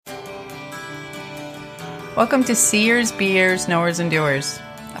Welcome to Seers, Beers, Knowers, and Doers,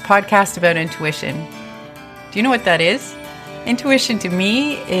 a podcast about intuition. Do you know what that is? Intuition to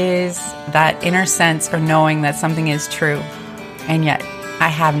me is that inner sense or knowing that something is true, and yet I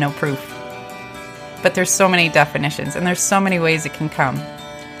have no proof. But there's so many definitions, and there's so many ways it can come.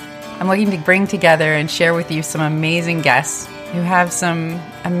 I'm looking to bring together and share with you some amazing guests who have some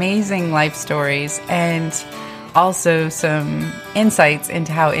amazing life stories and also some insights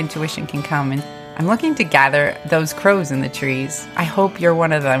into how intuition can come. And I'm looking to gather those crows in the trees. I hope you're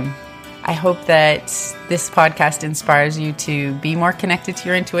one of them. I hope that this podcast inspires you to be more connected to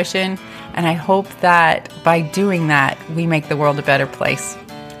your intuition, and I hope that by doing that, we make the world a better place.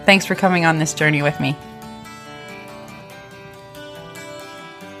 Thanks for coming on this journey with me.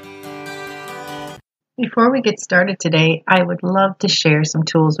 Before we get started today, I would love to share some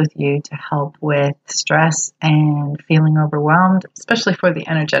tools with you to help with stress and feeling overwhelmed, especially for the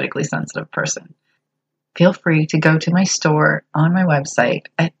energetically sensitive person. Feel free to go to my store on my website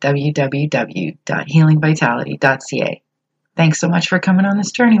at www.healingvitality.ca. Thanks so much for coming on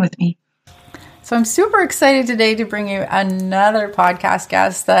this journey with me. So I'm super excited today to bring you another podcast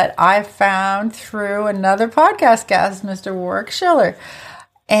guest that I found through another podcast guest, Mr. Warwick Schiller.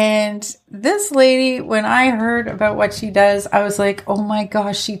 And this lady, when I heard about what she does, I was like, oh my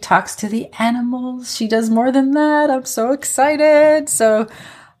gosh, she talks to the animals. She does more than that. I'm so excited. So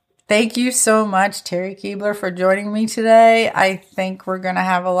thank you so much, Terry Keebler, for joining me today. I think we're going to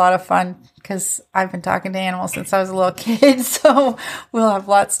have a lot of fun because I've been talking to animals since I was a little kid. So we'll have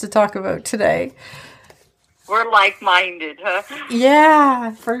lots to talk about today. We're like-minded, huh?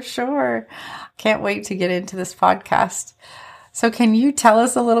 Yeah, for sure. Can't wait to get into this podcast. So can you tell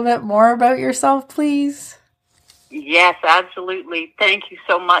us a little bit more about yourself, please? Yes, absolutely. Thank you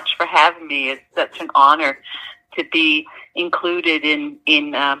so much for having me. It's such an honor to be included in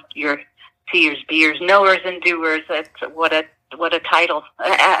your Seers, Beers, Knowers, and Doers. That's what a title.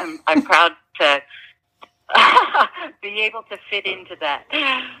 I'm proud to be able to fit into that.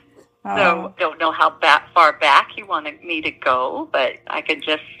 So don't know how far back you wanted me to go, but I could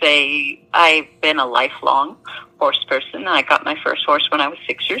just say I've been a lifelong horse person. I got my first horse when I was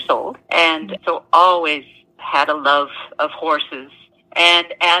 6 years old, and so always had a love of horses. And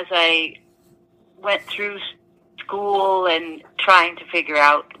as I went through school and trying to figure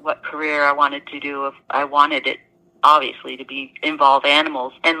out what career I wanted to do, I wanted it obviously to be involve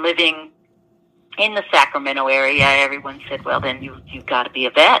animals, and living in the Sacramento area, everyone said, well, then you've got to be a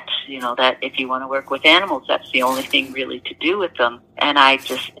vet. You know, that if you want to work with animals, that's the only thing really to do with them. And that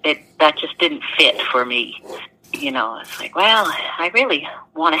just didn't fit for me. You know, it's like, well, I really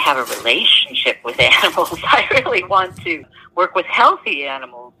want to have a relationship with animals. I really want to work with healthy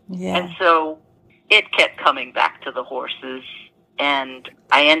animals. Yeah. And so it kept coming back to the horses. And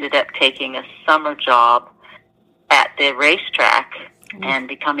I ended up taking a summer job at the racetrack and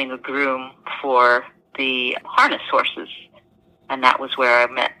becoming a groom for the harness horses. And that was where I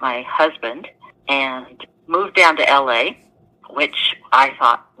met my husband and moved down to LA, which I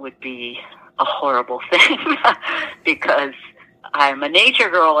thought would be a horrible thing because I'm a nature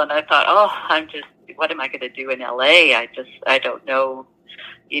girl, and I thought, what am I going to do in LA? I don't know.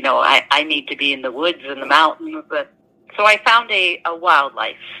 You know, I need to be in the woods and the mountains. So I found a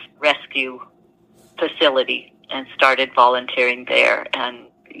wildlife rescue facility and started volunteering there and,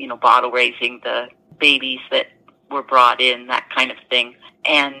 you know, bottle raising the babies that were brought in, that kind of thing.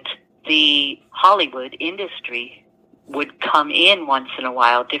 And the Hollywood industry would come in once in a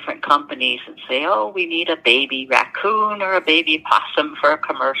while, different companies, and say, oh, we need a baby raccoon or a baby possum for a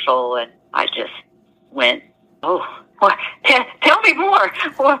commercial. And I just went, tell me more.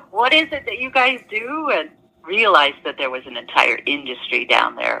 What is it that you guys do? And realized that there was an entire industry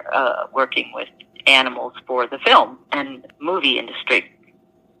down there working with animals for the film and movie industry.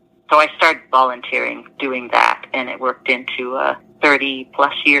 So I started volunteering doing that, and it worked into a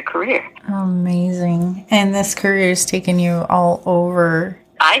 30-plus year career. Amazing. And this career has taken you all over.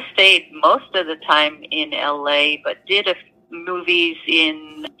 I stayed most of the time in LA, but did movies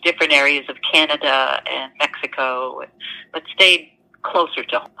in different areas of Canada and Mexico, but stayed closer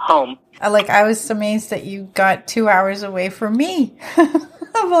to home. I was amazed that you got 2 hours away from me.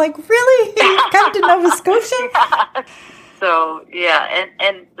 I'm like, really? Come to Nova Scotia? Yeah. So, yeah,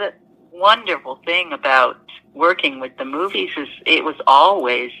 and the wonderful thing about working with the movies is it was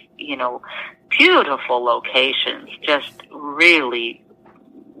always, you know, beautiful locations, just really,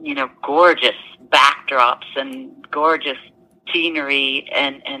 you know, gorgeous backdrops and gorgeous scenery,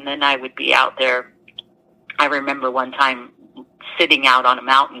 and then I would be out there. I remember one time sitting out on a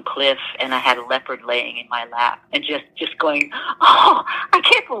mountain cliff, and I had a leopard laying in my lap, and just going, oh, I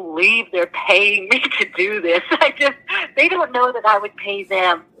can't believe they're paying me to do this. They don't know that I would pay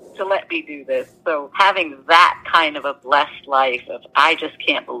them to let me do this. So having that kind of a blessed life of, I just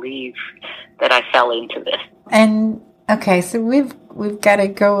can't believe that I fell into this. And okay, so we've got to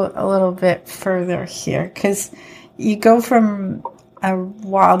go a little bit further here, because you go from a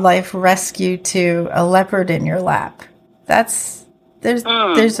wildlife rescue to a leopard in your lap. There's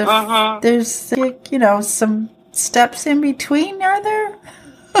some steps in between, are there?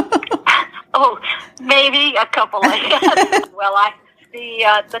 Oh, maybe a couple. Well,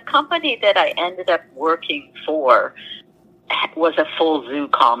 the company that I ended up working for was a full zoo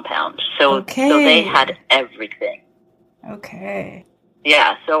compound, so they had everything. Okay.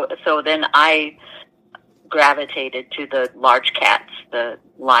 Yeah, so then I gravitated to the large cats, the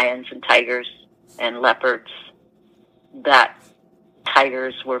lions and tigers and leopards. That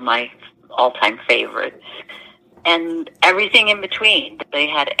tigers were my all-time favorite. And everything in between. They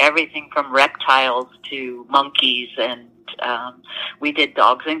had everything from reptiles to monkeys, and we did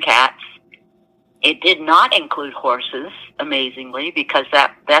dogs and cats. It did not include horses, amazingly, because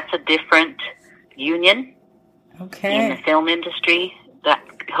that's a different union in the film industry. That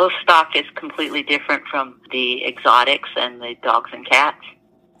horse stock is completely different from the exotics and the dogs and cats.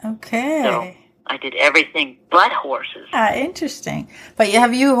 Okay. So I did everything but horses. Interesting. But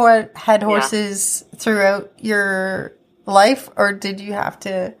have you had horses throughout your life, or did you have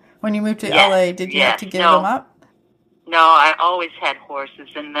to, when you moved to LA, did you have to give them up? No, I always had horses,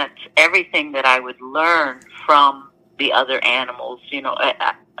 and that's everything that I would learn from the other animals. You know,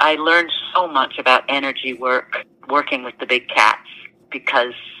 I learned so much about energy working with the big cats,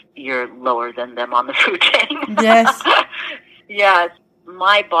 because you're lower than them on the food chain. Yes. Yes.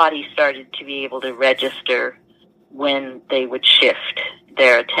 My body started to be able to register when they would shift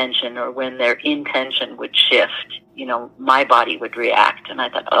their attention, or when their intention would shift. You know, my body would react, and I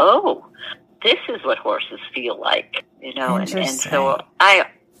thought, oh, this is what horses feel like, you know. And so I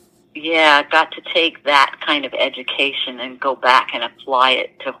got to take that kind of education and go back and apply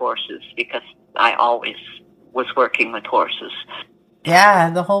it to horses, because I always was working with horses. Yeah,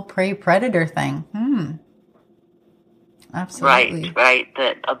 the whole prey-predator thing. Absolutely. Right.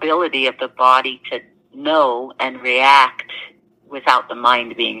 The ability of the body to know and react without the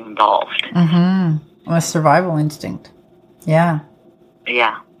mind being involved. Mm-hmm. A survival instinct. Yeah.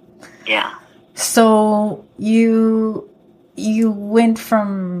 Yeah. So you went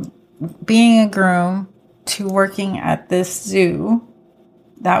from being a groom to working at this zoo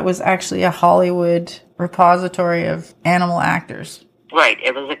that was actually a Hollywood repository of animal actors. Right.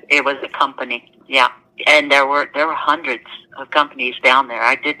 It was a company. Yeah. And there were hundreds of companies down there.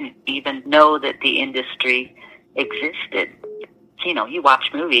 I didn't even know that the industry existed. You know, you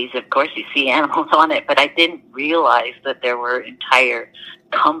watch movies, of course you see animals on it, but I didn't realize that there were entire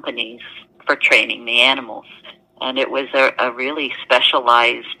companies for training the animals. And it was a really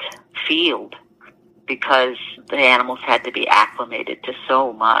specialized field, because the animals had to be acclimated to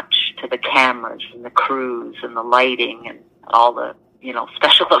so much, to the cameras and the crews and the lighting and all the, you know,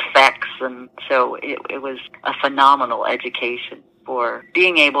 special effects. And so it was a phenomenal education for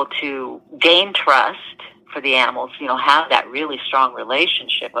being able to gain trust for the animals, you know, have that really strong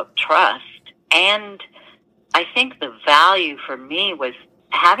relationship of trust. And I think the value for me was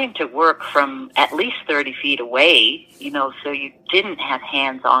having to work from at least 30 feet away, you know, so you didn't have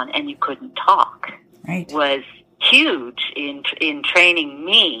hands on and you couldn't talk. Right. Was huge in training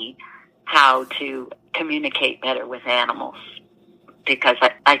me how to communicate better with animals. Because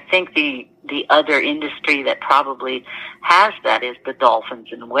I think the other industry that probably has that is the dolphins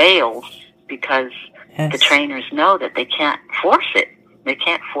and whales, because the trainers know that they can't force it. They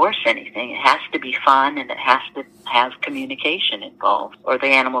can't force anything. It has to be fun, and it has to have communication involved, or the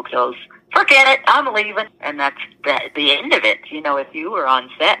animal goes, forget it, I'm leaving. And that's the end of it. You know, if you were on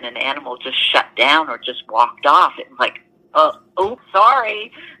set and an animal just shut down or just walked off, it's like, oh,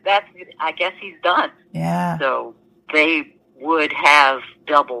 sorry, I guess he's done. Yeah. So they would have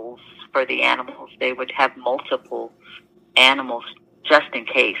doubles for the animals. They would have multiple animals just in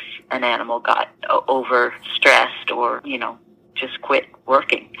case an animal got overstressed or, you know, just quit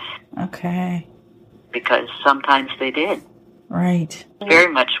working. Okay. Because sometimes they did. Right.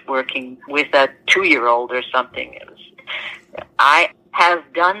 Very much working with a 2-year-old or something. I have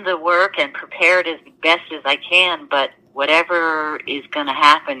done the work and prepared as best as I can, but whatever is going to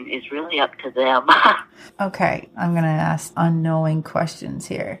happen is really up to them. Okay, I'm going to ask unknowing questions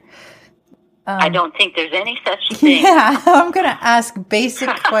here. I don't think there's any such thing. Yeah, I'm going to ask basic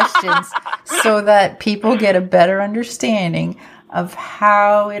questions so that people get a better understanding of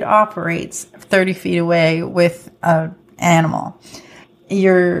how it operates 30 feet away with an animal.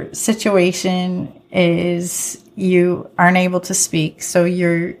 Your situation is you aren't able to speak, so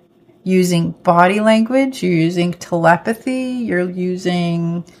you're using body language, you're using telepathy, you're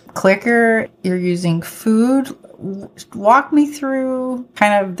using clicker, you're using food. Walk me through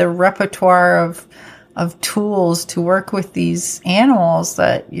kind of the repertoire of tools to work with these animals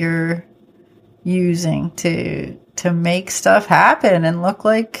that you're using to make stuff happen and look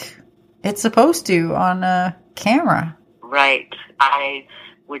like it's supposed to on a camera. Right. I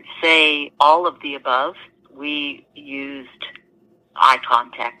would say all of the above. We used eye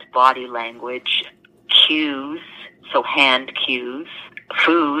contact, body language, cues, so hand cues,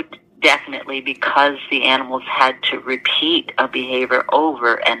 food, definitely, because the animals had to repeat a behavior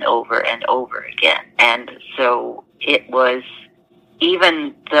over and over and over again. And so it was,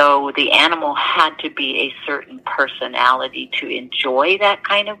 even though the animal had to be a certain personality to enjoy that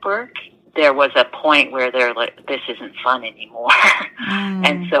kind of work, there was a point where they're like, this isn't fun anymore.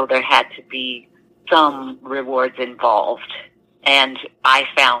 And so there had to be some rewards involved. And I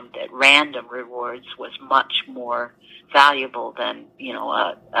found that random rewards was much more valuable than,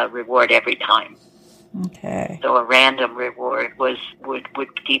 a reward every time. Okay. So a random reward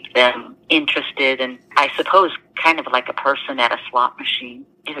would keep them interested, and I suppose kind of like a person at a slot machine.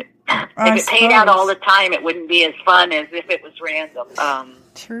 If it paid out all the time, it wouldn't be as fun as if it was random.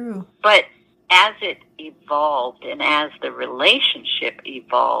 True. But as it evolved and as the relationship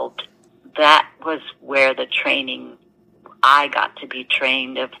evolved, that was where the training, I got to be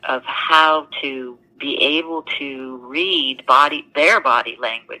trained of how to be able to read their body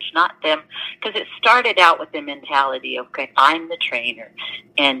language, not them, because it started out with the mentality of, okay, I'm the trainer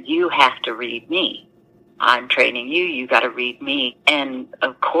and you have to read me. I'm training you, you got to read me. And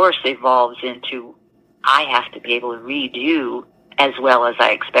of course evolves into, I have to be able to read you as well as I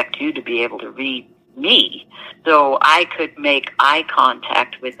expect you to be able to read me. So I could make eye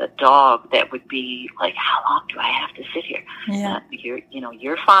contact with a dog that would be like, how long do I have to sit here? Yeah.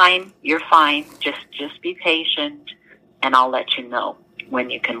 You're fine. You're fine. Just be patient, and I'll let you know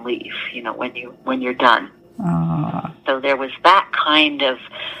when you can leave. When you're done. So there was that kind of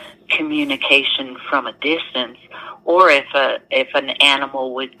communication from a distance. Or if an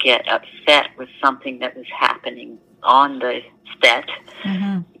animal would get upset with something that was happening on the set,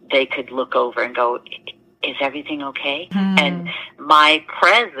 they could look over and go, is everything okay? And my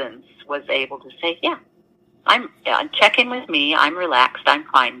presence was able to say, yeah, check in with me. I'm relaxed. I'm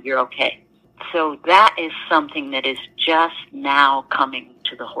fine. You're okay. So that is something that is just now coming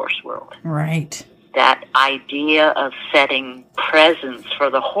to the horse world. Right. That idea of setting presence for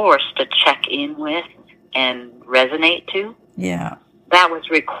the horse to check in with and resonate to. Yeah. That was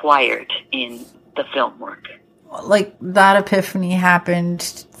required in the film work. Like that epiphany happened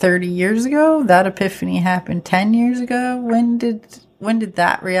 30 years ago? That epiphany happened 10 years ago? When did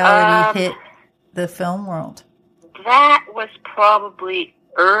that reality hit the film world? That was probably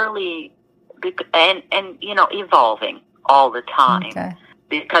early and evolving all the time. Okay.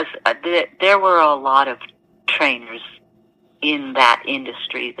 Because there were a lot of trainers in that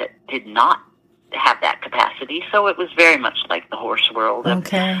industry that did not have that capacity. So it was very much like the horse world of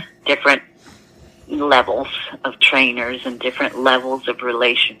different levels of trainers and different levels of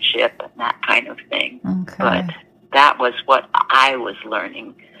relationship and that kind of thing. Okay. But that was what I was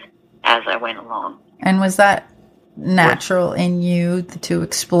learning as I went along. And was that natural in you to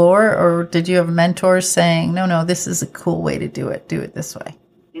explore, or did you have mentors saying, no, this is a cool way to do it this way?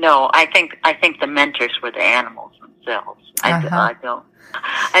 No, I think the mentors were the animals themselves. I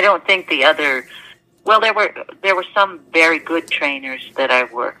don't think the other. Well, there were some very good trainers that I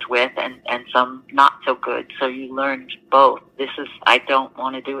worked with, and some not so good. So you learned both. I don't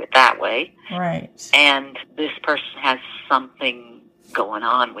want to do it that way. Right. And this person has something going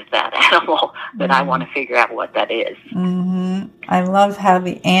on with that animal that I want to figure out what that is. I love how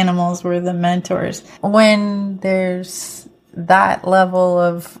the animals were the mentors. When there's that level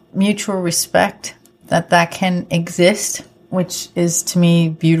of mutual respect that can exist, which is to me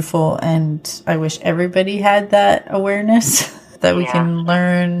beautiful, and I wish everybody had that awareness that we can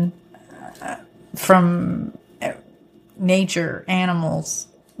learn from nature, animals.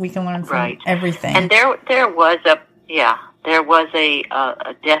 We can learn from everything. And there was a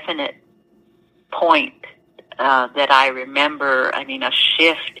definite point that I remember. I mean, a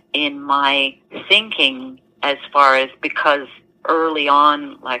shift in my thinking as far as, because early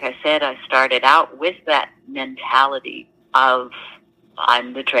on, like I said, I started out with that mentality of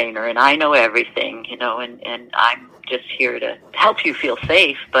I'm the trainer and I know everything, and I'm just here to help you feel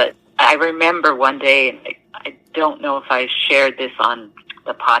safe. But I remember one day I don't know if I shared this on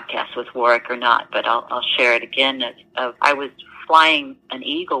the podcast with Warwick or not, but I'll share it again. I was flying an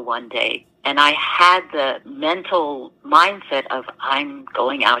eagle one day, and I had the mental mindset of, I'm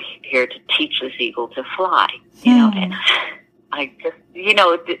going out here to teach this eagle to fly, and I just,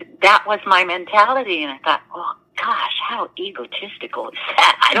 that was my mentality. And I thought, oh gosh, how egotistical is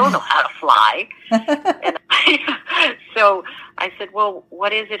that? I don't know how to fly. And so I said, well,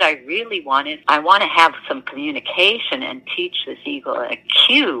 what is it I really want? I want to have some communication and teach this eagle a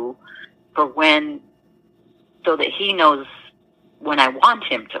cue for so that he knows when I want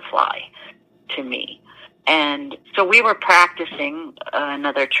him to fly to me. And so we were practicing,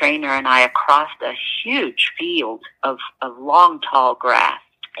 another trainer and I, across a huge field of long, tall grass.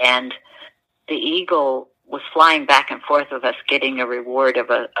 And the eagle was flying back and forth with us, getting a reward of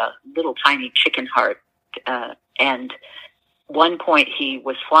a little tiny chicken heart. And one point he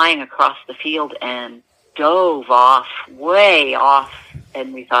was flying across the field and dove off, way off.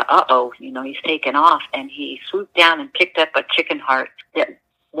 And we thought, uh-oh, he's taken off. And he swooped down and picked up a chicken heart that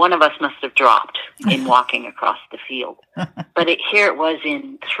one of us must have dropped in walking across the field. But here it was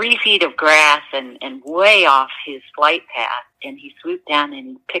in 3 feet of grass and way off his flight path. And he swooped down and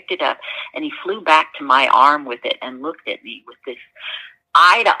he picked it up and he flew back to my arm with it and looked at me with this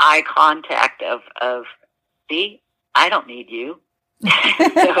eye-to-eye contact of see, I don't need you.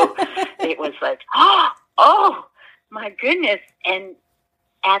 So it was like, oh, my goodness. And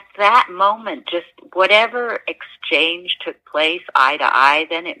at that moment, just whatever exchange took place eye to eye,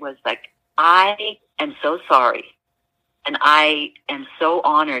 then it was like, I am so sorry. And I am so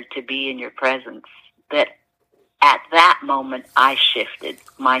honored to be in your presence, that at that moment I shifted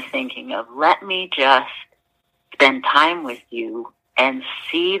my thinking of, let me just spend time with you and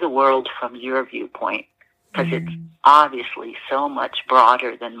see the world from your viewpoint, because it's obviously so much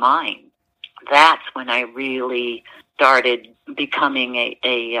broader than mine. That's when I really started becoming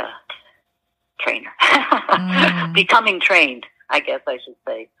a trainer, becoming trained, I guess I should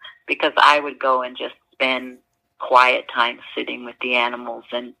say, because I would go and just spend quiet time sitting with the animals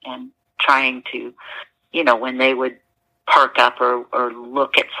and trying to, when they would perk up or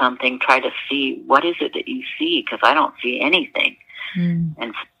look at something, try to see, what is it that you see? Because I don't see anything.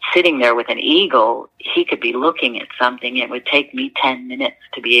 And sitting there with an eagle, he could be looking at something. It would take me 10 minutes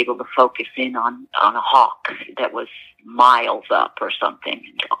to be able to focus in on a hawk that was miles up or something.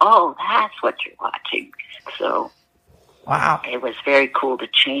 Oh, that's what you're watching. So, wow, it was very cool to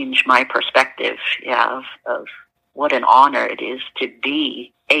change my perspective, of what an honor it is to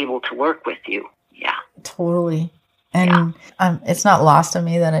be able to work with you. Yeah, totally. And it's not lost on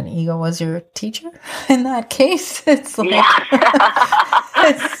me that an eagle was your teacher in that case. It's like,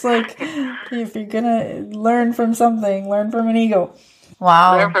 it's like, if you're going to learn from something, learn from an eagle.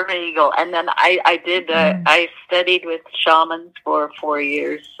 Wow. Learn from an eagle. And then I did, I studied with shamans for 4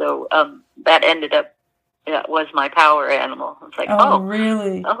 years. So that ended up, was my power animal. It's like, oh,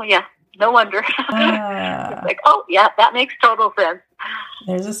 really? Oh, yeah. No wonder. It's like, oh, yeah, that makes total sense.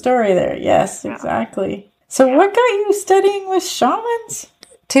 There's a story there. Yes, exactly. So what got you studying with shamans?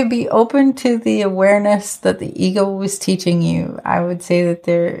 To be open to the awareness that the eagle was teaching you. I would say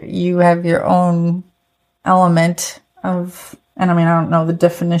that you have your own element of, and I mean, I don't know the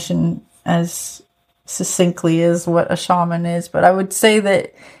definition as succinctly as what a shaman is, but I would say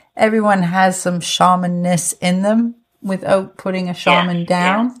that everyone has some shamanness in them without putting a shaman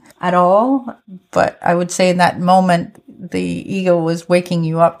down at all. But I would say in that moment, the eagle was waking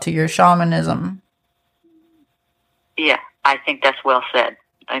you up to your shamanism. Yeah, I think that's well said.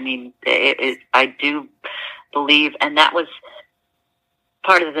 I mean, I do believe, and that was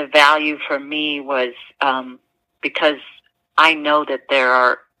part of the value for me was because I know that there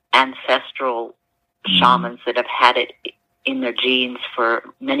are ancestral shamans that have had it in their genes for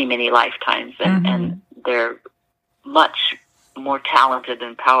many, many lifetimes, and they're much more talented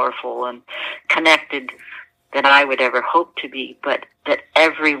and powerful and connected than I would ever hope to be, but that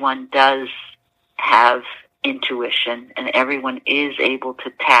everyone does have intuition and everyone is able to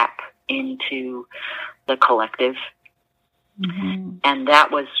tap into the collective. And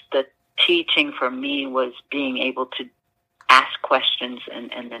that was the teaching for me, was being able to ask questions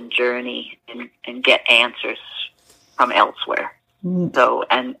and then journey and get answers from elsewhere. So,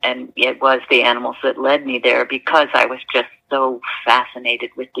 and it was the animals that led me there, because I was just so fascinated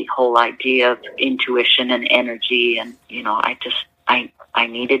with the whole idea of intuition and energy. And, I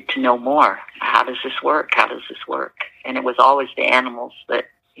needed to know more. How does this work? How does this work? And it was always the animals that,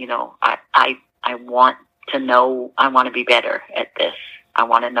 I want to know, I want to be better at this. I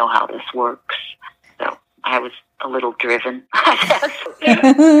want to know how this works. I was a little driven, I guess.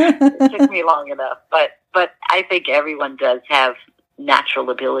 It took me long enough, but But I think everyone does have natural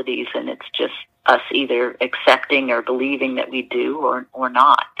abilities, and it's just us either accepting or believing that we do or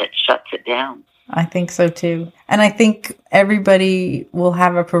not that shuts it down. I think so too. And I think everybody will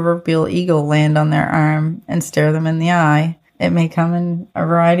have a proverbial eagle land on their arm and stare them in the eye. It may come in a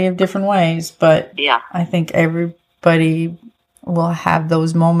variety of different ways, but yeah. I think everybody will have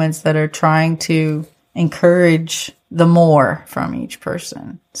those moments that are trying to encourage the more from each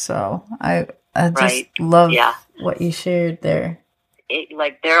person. So I just love what you shared there.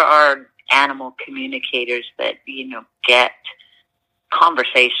 There are animal communicators that, get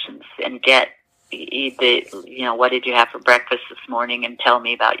conversations and get what did you have for breakfast this morning and tell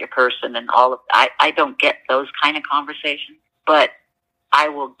me about your person and all of I don't get those kind of conversations, but I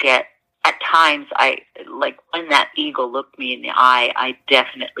will get at times when that eagle looked me in the eye, I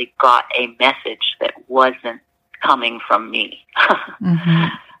definitely got a message that wasn't coming from me.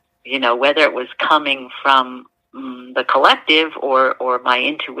 Mm-hmm. Whether it was coming from the collective or my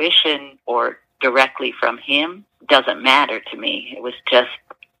intuition or directly from him doesn't matter to me. It was just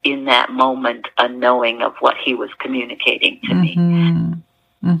in that moment a knowing of what he was communicating to me.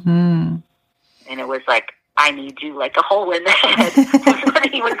 Mm-hmm. And it was like, I need you, like a hole in the head. That's what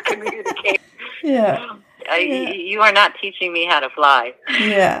he was communicating. Yeah. You are not teaching me how to fly.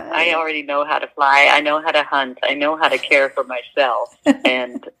 Yeah. I already know how to fly. I know how to hunt. I know how to care for myself.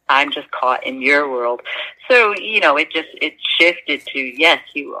 And I'm just caught in your world. So, it shifted to, yes,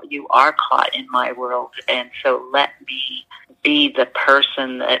 you are caught in my world. And so let me be the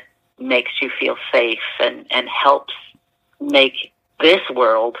person that makes you feel safe and helps make this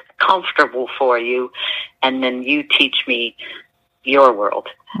world comfortable for you. And then you teach me your world.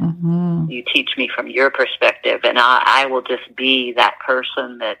 Mm-hmm. You teach me from your perspective, and I will just be that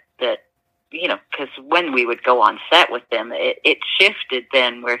person that because when we would go on set with them, it shifted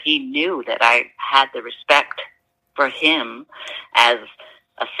then where he knew that I had the respect for him as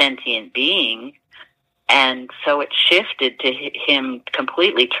a sentient being, and so it shifted to him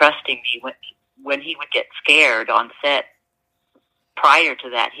completely trusting me when he would get scared on set. Prior to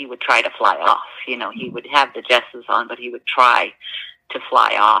that, he would try to fly off. He would have the jesses on, but he would try to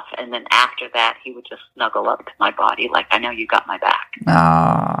fly off. And then after that, he would just snuggle up to my body like, I know you got my back.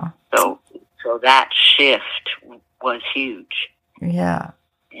 Ah. So that shift was huge. Yeah.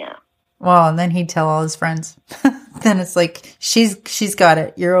 Yeah. Well, and then he'd tell all his friends. Then it's like, she's got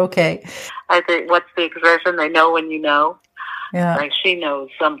it. You're okay. I think, what's the expression? They know when you know. Yeah. Like she knows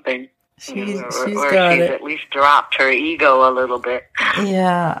something. She's at least dropped her ego a little bit.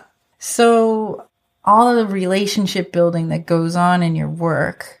 Yeah. So all of the relationship building that goes on in your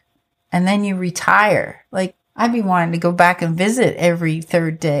work, and then you retire. Like, I'd be wanting to go back and visit every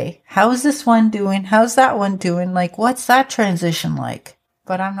third day. How's this one doing? How's that one doing? Like, what's that transition like?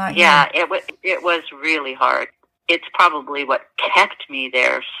 But I'm not. Yeah, it was really hard. It's probably what kept me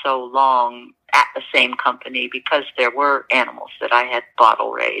there so long at the same company, because there were animals that I had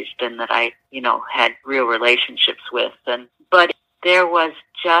bottle raised and that I, had real relationships with. But there was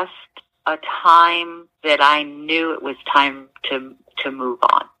just a time that I knew it was time to move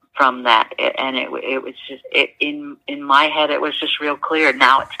on from that. And it was just, in my head, it was just real clear.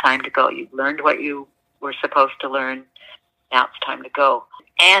 Now it's time to go. You've learned what you were supposed to learn. Now it's time to go.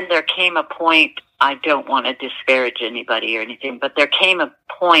 And there came a point, I don't want to disparage anybody or anything, but there came a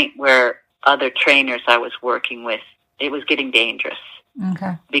point where other trainers I was working with, it was getting dangerous.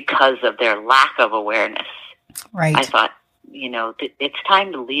 Okay. Because of their lack of awareness. Right. I thought, it's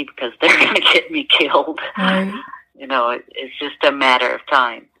time to leave because they're going to get me killed. Right. It's just a matter of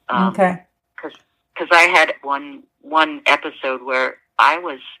time. Okay. Because I had one episode where I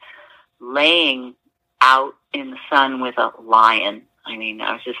was laying out in the sun with a lion. I mean,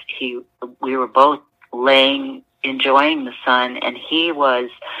 we were both laying, enjoying the sun, and he was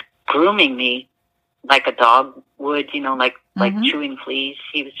grooming me like a dog would, like chewing fleas.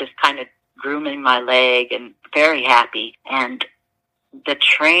 He was just kind of grooming my leg and very happy. And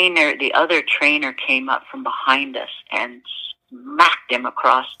the other trainer came up from behind us and smacked him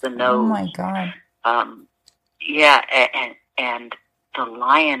across the nose. Oh my God. Yeah. And the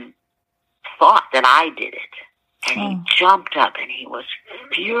lion thought that I did it. And he jumped up and he was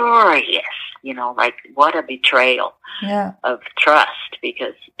furious, like what a betrayal of trust,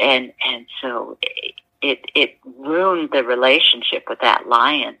 because, and so it ruined the relationship with that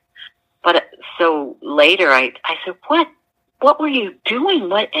lion. But so later I said, what were you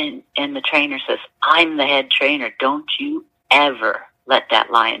doing? And the trainer says, I'm the head trainer. Don't you ever let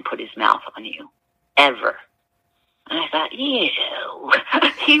that lion put his mouth on you. Ever. And I thought, ew,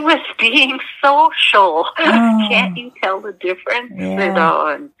 he was being social. Can't you tell the difference?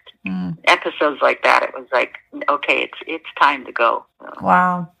 Yeah. And episodes like that, it was like, okay, it's time to go.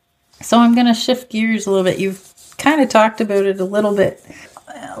 Wow. So I'm going to shift gears a little bit. You've kind of talked about it a little bit,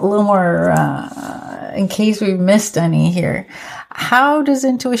 a little more in case we've missed any here. How does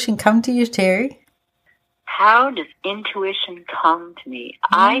intuition come to you, Terry? How does intuition come to me?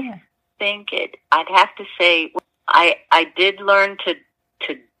 Yeah. I think I'd have to say, I did learn to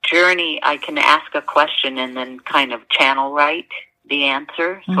journey. I can ask a question and then kind of channel write the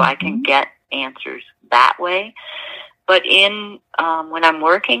answer, so I can get answers that way. But when I'm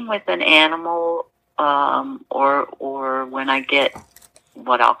working with an animal, or when I get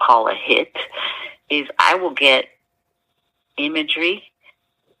what I'll call a hit, is I will get imagery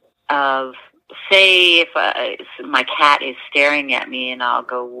of, say, if my cat is staring at me and I'll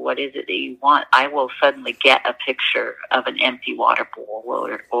go, what is it that you want? I will suddenly get a picture of an empty water bowl,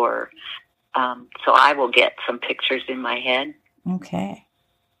 or so I will get some pictures in my head. Okay.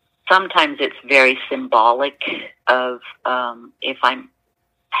 Sometimes it's very symbolic of if I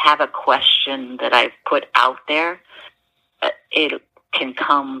have a question that I've put out there, it can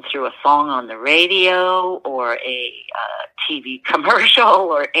come through a song on the radio or a TV commercial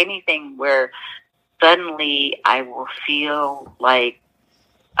or anything where suddenly I will feel like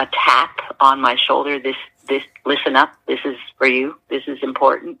a tap on my shoulder. This listen up. This is for you. This is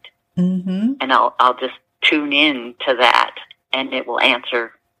important. Mm-hmm. And I'll just tune in to that, and it will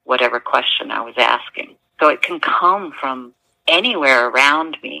answer whatever question I was asking. So it can come from anywhere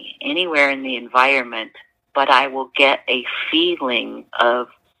around me, anywhere in the environment, but I will get a feeling of,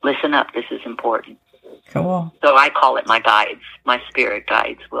 listen up, this is important. Cool. So I call it my guides. My spirit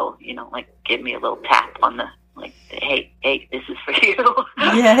guides will, like give me a little tap on the, like, hey, this is for you.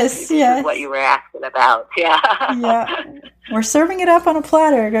 Yes, this yes. is what you were asking about. Yeah. Yeah. We're serving it up on a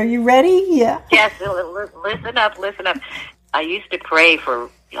platter. Are you ready? Yeah. Yes, listen up. I used to pray for,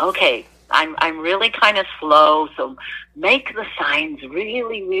 okay, I'm really kind of slow, so make the signs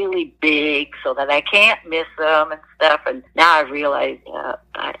really, really big so that I can't miss them and stuff. And now I've realized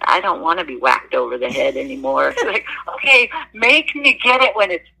I don't want to be whacked over the head anymore. Like, okay, make me get it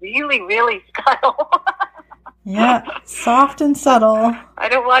when it's really, really subtle. Yeah, soft and subtle. I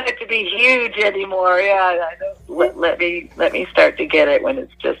don't want it to be huge anymore. Yeah, I don't, let me start to get it when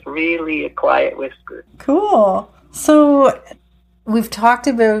it's just really a quiet whisper. Cool. So we've talked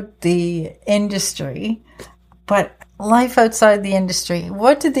about the industry, but life outside the industry.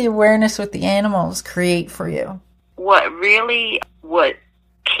 What did the awareness with the animals create for you? What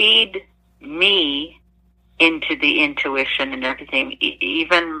keyed me into the intuition and everything,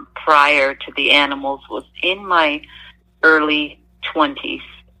 even prior to the animals, was in my early 20s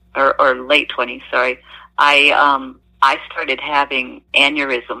or late 20s. Sorry, I started having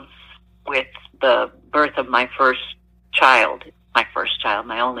aneurysms with the birth of my only child.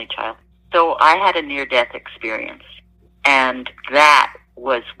 So I had a near-death experience, and that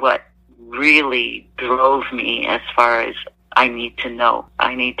was what really drove me as far as I need to know.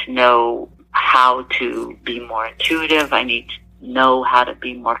 I need to know how to be more intuitive. I need to know how to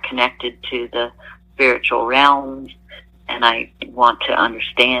be more connected to the spiritual realms, and I want to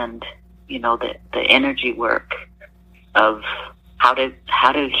understand, the energy work of how do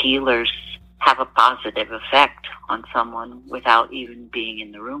healers have a positive effect on someone without even being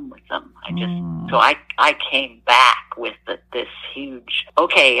in the room with them. So I came back with this huge,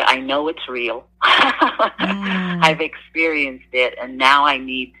 okay, I know it's real. I've experienced it, and now I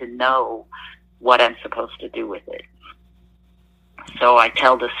need to know what I'm supposed to do with it. So I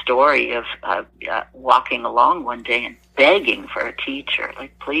tell the story of walking along one day and begging for a teacher,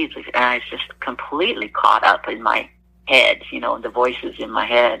 like, please, and I was just completely caught up in my head, the voices in my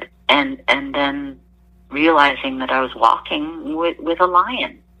head. And then realizing that I was walking with a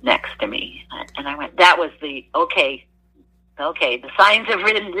lion next to me. And I went, that was the, okay, the signs have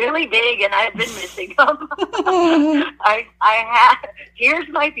been really big and I've been missing them. Here's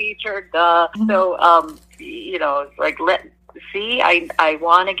my teacher, duh. So, it's like, I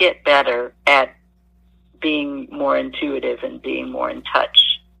want to get better at being more intuitive and being more in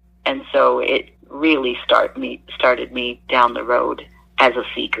touch. And so it really started me down the road as a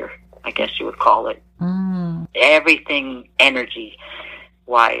seeker, I guess you would call it. Everything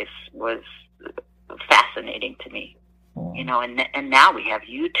energy-wise was fascinating to me. And now we have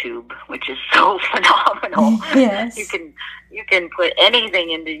YouTube, which is so phenomenal. Yes. You can put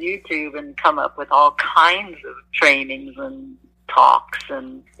anything into YouTube and come up with all kinds of trainings and talks,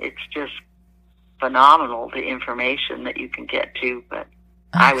 and it's just phenomenal, the information that you can get to. But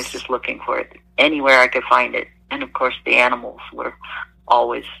I was just looking for it anywhere I could find it. And of course the animals were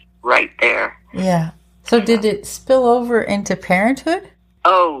always right there. Yeah. So did it spill over into parenthood?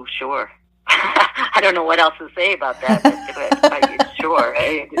 Oh, sure. I don't know what else to say about that, but sure.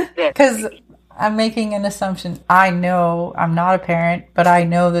 Because I'm making an assumption. I know I'm not a parent, but I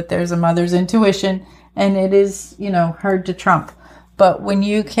know that there's a mother's intuition, and it is, hard to trump. But when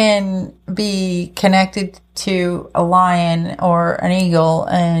you can be connected to a lion or an eagle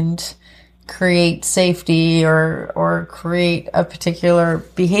and create safety or create a particular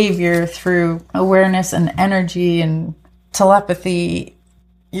behavior through awareness and energy and telepathy,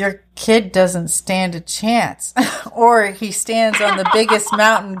 your kid doesn't stand a chance. Or he stands on the biggest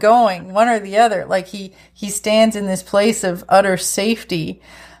mountain going, one or the other. Like he stands in this place of utter safety,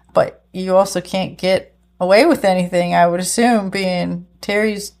 but you also can't get away with anything, I would assume, being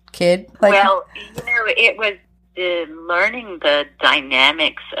Terry's kid. Well, it was learning the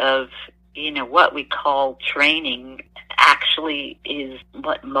dynamics of, what we call training actually is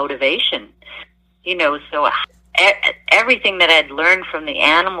what motivation, so everything that I'd learned from the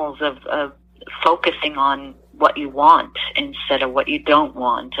animals of focusing on what you want instead of what you don't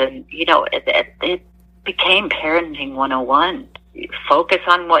want. And, it became parenting 101. Focus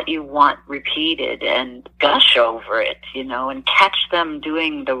on what you want repeated and gush over it, and catch them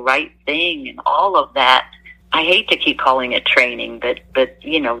doing the right thing and all of that. I hate to keep calling it training, but that's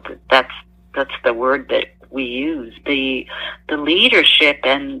the word that we use. The leadership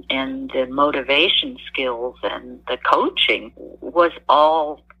and the motivation skills and the coaching was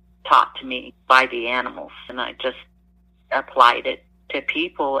all taught to me by the animals, and I just applied it to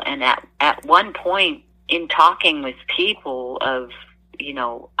people. And at one point in talking with people I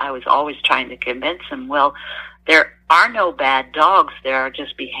was always trying to convince them, well, there are no bad dogs, there are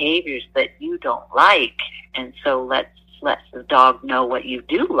just behaviors that you don't like, and so let's let the dog know what you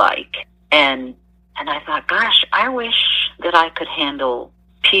do like. And I thought, gosh, I wish that I could handle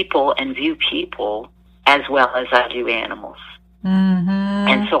people and view people as well as I do animals. Mm-hmm.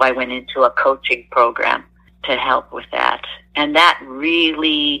 And so I went into a coaching program to help with that. And that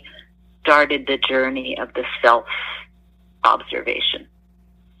really started the journey of the self-observation,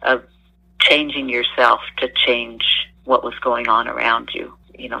 of changing yourself to change what was going on around you.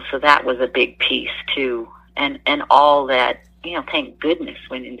 So that was a big piece too. And all that, thank goodness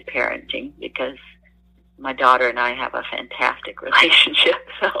went into parenting, because my daughter and I have a fantastic relationship.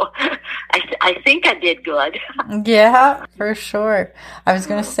 So I think I did good. Yeah, for sure. I was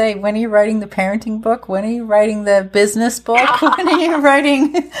going to say, when are you writing the parenting book? When are you writing the business book? When are you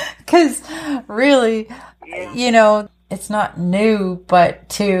writing? Because really, it's not new, but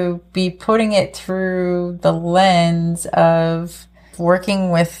to be putting it through the lens of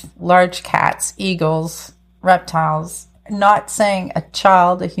working with large cats, eagles, reptiles, not saying a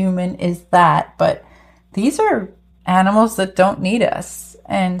child, a human is that, but these are animals that don't need us.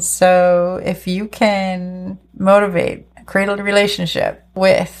 And so if you can motivate, create a relationship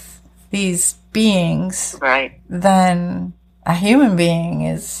with these beings, right, then a human being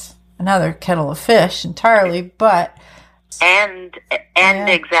is another kettle of fish entirely, but... And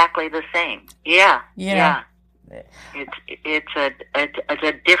exactly the same. Yeah. It's a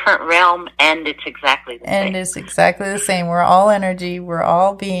different realm, and it's exactly the same. And it's exactly the same. We're all energy. We're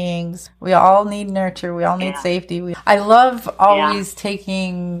all beings. We all need nurture. We all need safety. I love always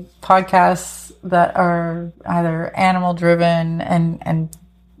taking podcasts that are either animal driven and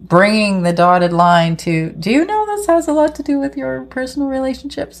bringing the dotted line to, do you know this has a lot to do with your personal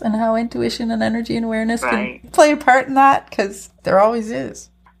relationships and how intuition and energy and awareness can play a part in that? Because there always is.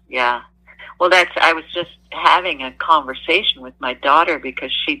 Yeah. Well, I was just having a conversation with my daughter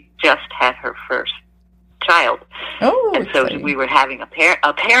because she just had her first child. Oh, and so we were having a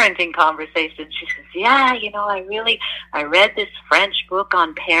parenting conversation. She says, yeah, I read this French book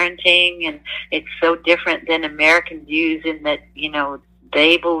on parenting, and it's so different than American views in that,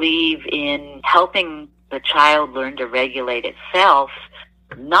 they believe in helping the child learn to regulate itself,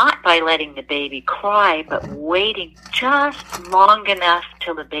 not by letting the baby cry, but waiting just long enough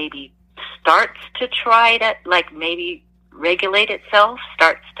till the baby starts to try to, maybe regulate itself,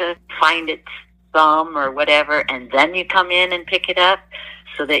 starts to find its thumb or whatever, and then you come in and pick it up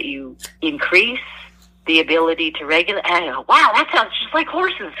so that you increase the ability to regulate. And I go, wow, that sounds just like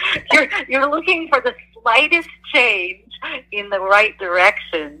horses. You're looking for the slightest change in the right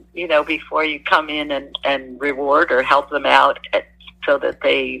direction, before you come in and reward or help them out so that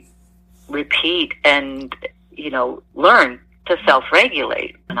they repeat and, learn to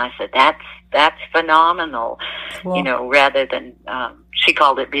self-regulate. And I said, that's phenomenal, cool. Rather than, she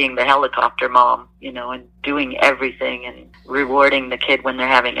called it being the helicopter mom, and doing everything and rewarding the kid when they're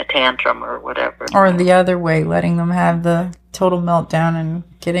having a tantrum or whatever. Or the other way, letting them have the total meltdown and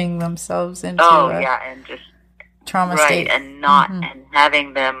getting themselves into and just trauma state. And not, and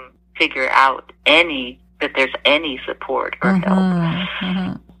having them figure out that there's any support or help.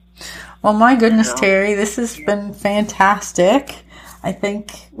 Mm-hmm. Well, my goodness, Terry, this has been fantastic. I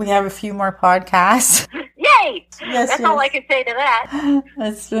think we have a few more podcasts. Yay! That's all I can say to that.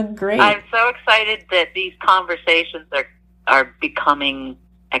 It's been great. I'm so excited that these conversations are becoming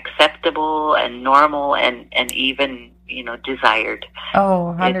acceptable and normal and even, desired.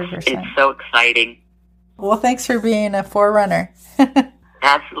 Oh, 100%. It's so exciting. Well, thanks for being a forerunner.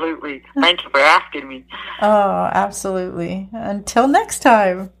 Absolutely. Thank you for asking me. Oh, absolutely. Until next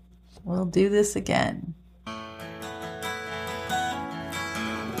time, we'll do this again.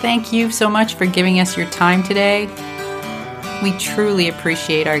 Thank you so much for giving us your time today. We truly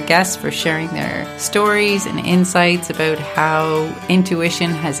appreciate our guests for sharing their stories and insights about how intuition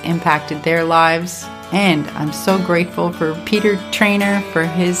has impacted their lives. And I'm so grateful for Peter Trainer for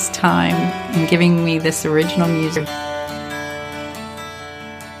his time in giving me this original music.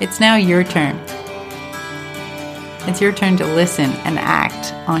 It's now your turn. It's your turn to listen and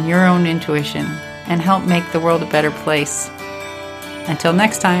act on your own intuition and help make the world a better place. Until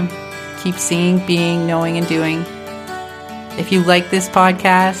next time, keep seeing, being, knowing, and doing. If you like this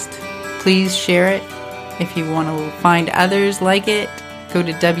podcast, please share it. If you want to find others like it, go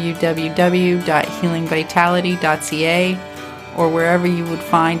to www.healingvitality.ca or wherever you would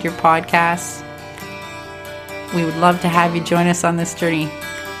find your podcasts. We would love to have you join us on this journey.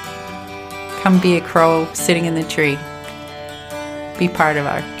 Come be a crow sitting in the tree. Be part of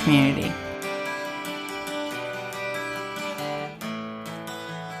our community.